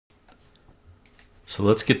So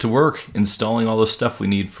let's get to work installing all the stuff we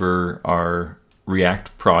need for our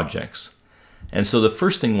React projects. And so the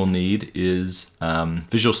first thing we'll need is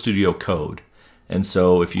Visual Studio Code. And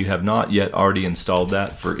so if you have not yet already installed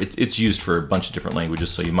that, it's used for a bunch of different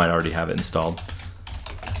languages, so you might already have it installed.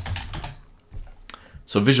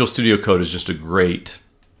 So Visual Studio Code is just a great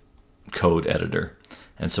code editor.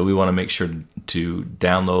 And so we want to make sure to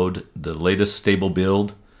download the latest stable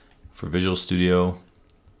build for Visual Studio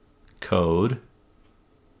Code.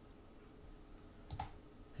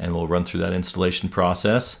 And we'll run through that installation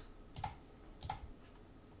process.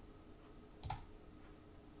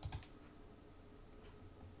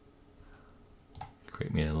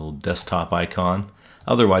 Create me a little desktop icon.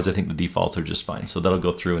 Otherwise, I think the defaults are just fine. So that'll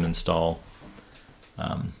go through and install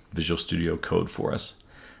Visual Studio Code for us.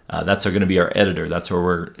 That's going to be our editor. That's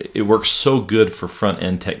where it works so good for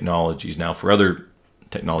front-end technologies. Now, for other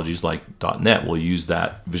technologies like .NET, we'll use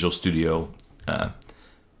that Visual Studio,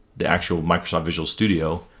 the actual Microsoft Visual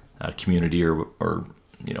Studio community, or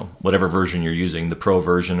you know, whatever version you're using, the Pro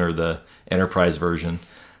version or the Enterprise version.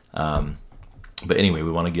 But anyway,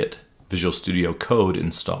 we want to get Visual Studio Code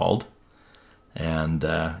installed, and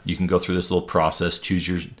you can go through this little process, choose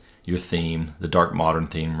your theme, the dark modern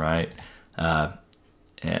theme, right?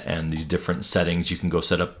 And these different settings. You can go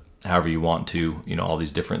set up however you want to, you know, all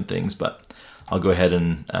these different things, but I'll go ahead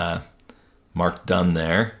and mark done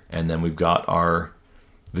there, and then we've got our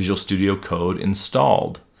Visual Studio Code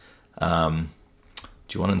installed.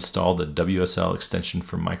 Do you want to install the WSL extension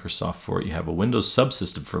from Microsoft for it? You have a Windows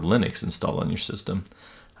subsystem for Linux installed on your system.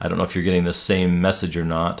 I don't know if you're getting the same message or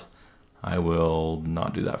not. I will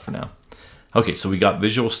not do that for now. Okay, so we got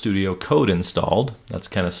Visual Studio Code installed. That's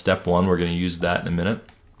kind of step one. We're going to use that in a minute.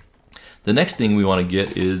 The next thing we want to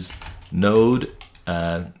get is Node.js.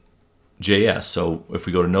 So if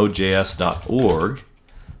we go to nodejs.org,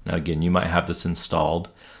 now again, you might have this installed.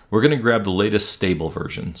 We're going to grab the latest stable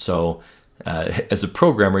version. So as a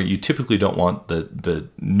programmer, you typically don't want the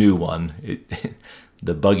new one,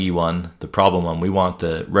 the buggy one, the problem one. We want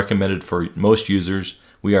the recommended for most users.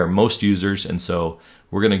 We are most users, and so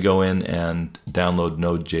we're going to go in and download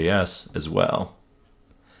Node.js as well.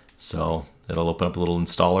 So it'll open up a little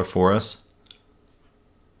installer for us.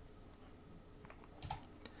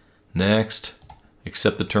 Next,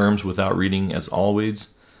 accept the terms without reading as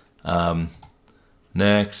always.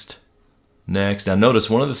 Next. Now notice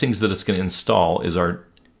one of the things that it's going to install is our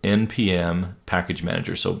npm package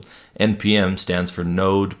manager. So npm stands for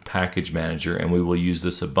Node Package Manager, and we will use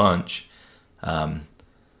this a bunch to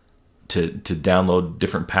download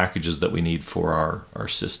different packages that we need for our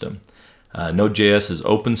system. Node.js is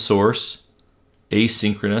open source,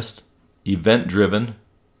 asynchronous, event-driven,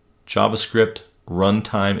 JavaScript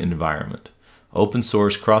runtime environment. Open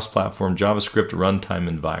source, cross-platform JavaScript runtime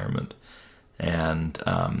environment. And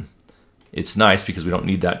it's nice because we don't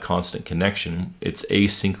need that constant connection. It's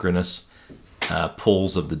asynchronous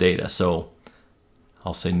pulls of the data. So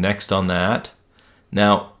I'll say next on that.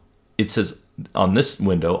 Now it says on this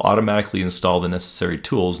window, automatically install the necessary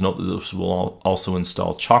tools. Note that this will also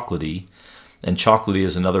install Chocolatey. And Chocolatey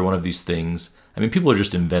is another one of these things. I mean, people are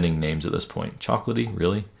just inventing names at this point. Chocolatey,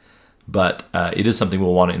 really? But it is something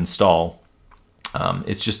we'll want to install.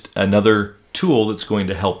 It's just another tool that's going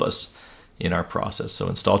to help us in our process. So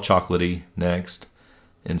install Chocolatey, next,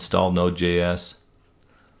 install Node.js,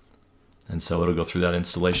 and so it'll go through that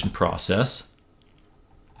installation process.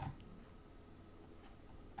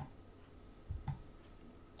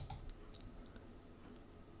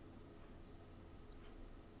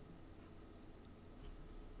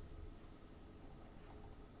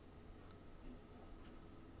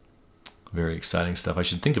 Very exciting stuff. I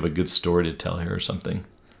should think of a good story to tell here or something.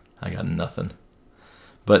 I got nothing.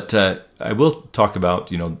 But I will talk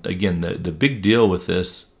about, you know, again, the big deal with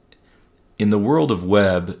this, in the world of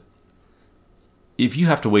web, if you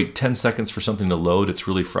have to wait 10 seconds for something to load, it's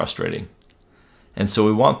really frustrating. And so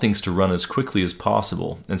we want things to run as quickly as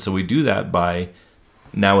possible. And so we do that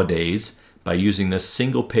nowadays, by using this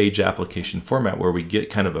single page application format where we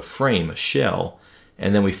get kind of a frame, a shell,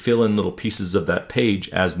 and then we fill in little pieces of that page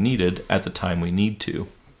as needed at the time we need to.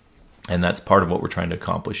 And that's part of what we're trying to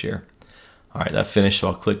accomplish here. All right, that finished, so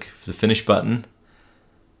I'll click the Finish button,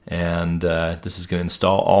 and this is going to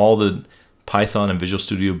install all the Python and Visual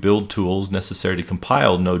Studio build tools necessary to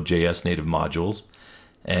compile Node.js native modules,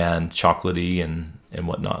 and Chocolatey and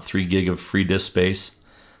whatnot. 3 gig of free disk space,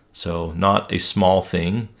 so not a small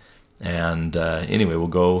thing. And anyway, we'll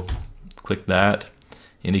go click that,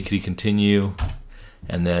 IndyKitty continue,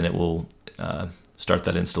 and then it will start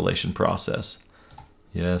that installation process.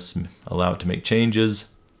 Yes, allow it to make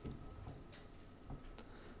changes.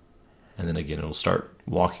 And then again, it'll start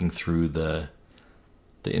walking through the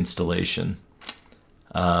installation.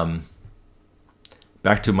 Back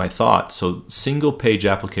to my thought. So single page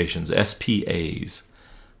applications, SPAs,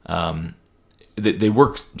 they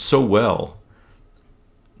work so well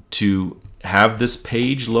to have this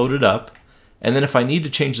page loaded up. And then if I need to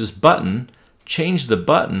change this button, change the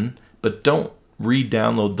button, but don't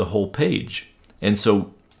re-download the whole page. And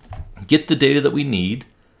so get the data that we need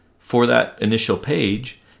for that initial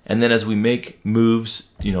page. And then as we make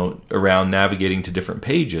moves, around navigating to different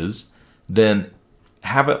pages, then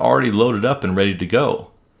have it already loaded up and ready to go.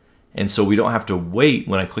 And so we don't have to wait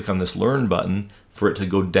when I click on this Learn button for it to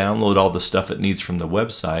go download all the stuff it needs from the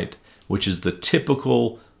website, which is the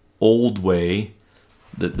typical old way,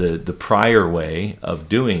 the prior way of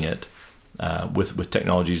doing it with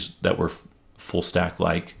technologies that were full stack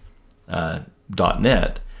like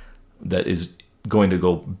 .NET, that is going to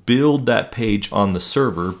go build that page on the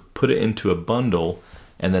server, put it into a bundle,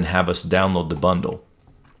 and then have us download the bundle.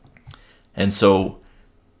 And so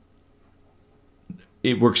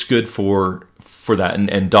it works good for that,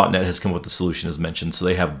 and .NET has come up with the solution as mentioned. So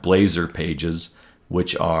they have Blazor pages,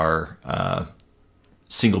 which are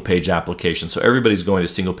single page applications. So everybody's going to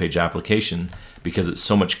single page application because it's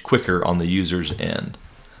so much quicker on the user's end.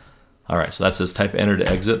 All right, so that says type enter to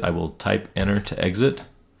exit. I will type enter to exit.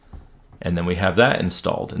 And then we have that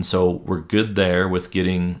installed. And so we're good there with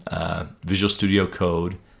getting Visual Studio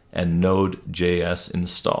Code and Node.js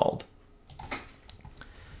installed.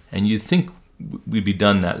 And you'd think we'd be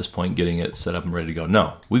done at this point, getting it set up and ready to go.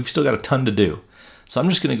 No, we've still got a ton to do. So I'm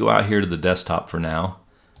just going to go out here to the desktop for now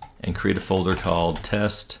and create a folder called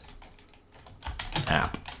Test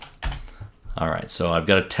App. All right, so I've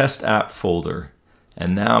got a Test App folder.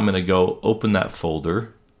 And now I'm going to go open that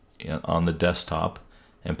folder on the desktop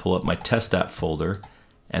and pull up my Test App folder,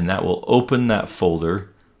 and that will open that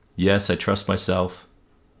folder. Yes, I trust myself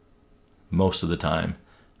most of the time.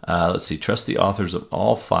 Let's see, trust the authors of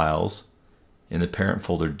all files in the parent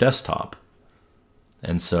folder desktop.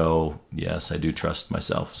 And so, yes, I do trust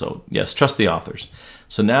myself. So yes, trust the authors.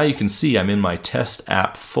 So now you can see I'm in my Test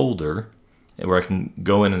App folder where I can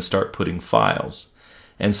go in and start putting files.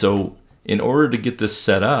 And so in order to get this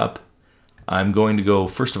set up, I'm going to go,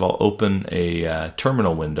 first of all, open a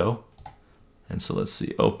terminal window. And so let's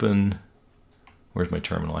see, open, where's my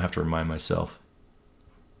terminal? I have to remind myself.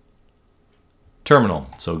 Terminal,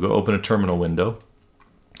 so go open a terminal window.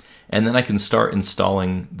 And then I can start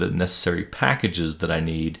installing the necessary packages that I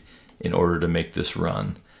need in order to make this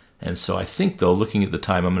run. And so I think, though, looking at the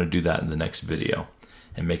time, I'm going to do that in the next video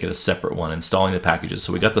and make it a separate one, installing the packages.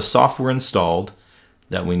 So we got the software installed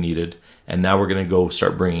that we needed, and now we're going to go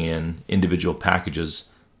start bringing in individual packages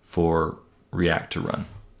for React to run.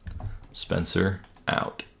 Spencer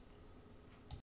out.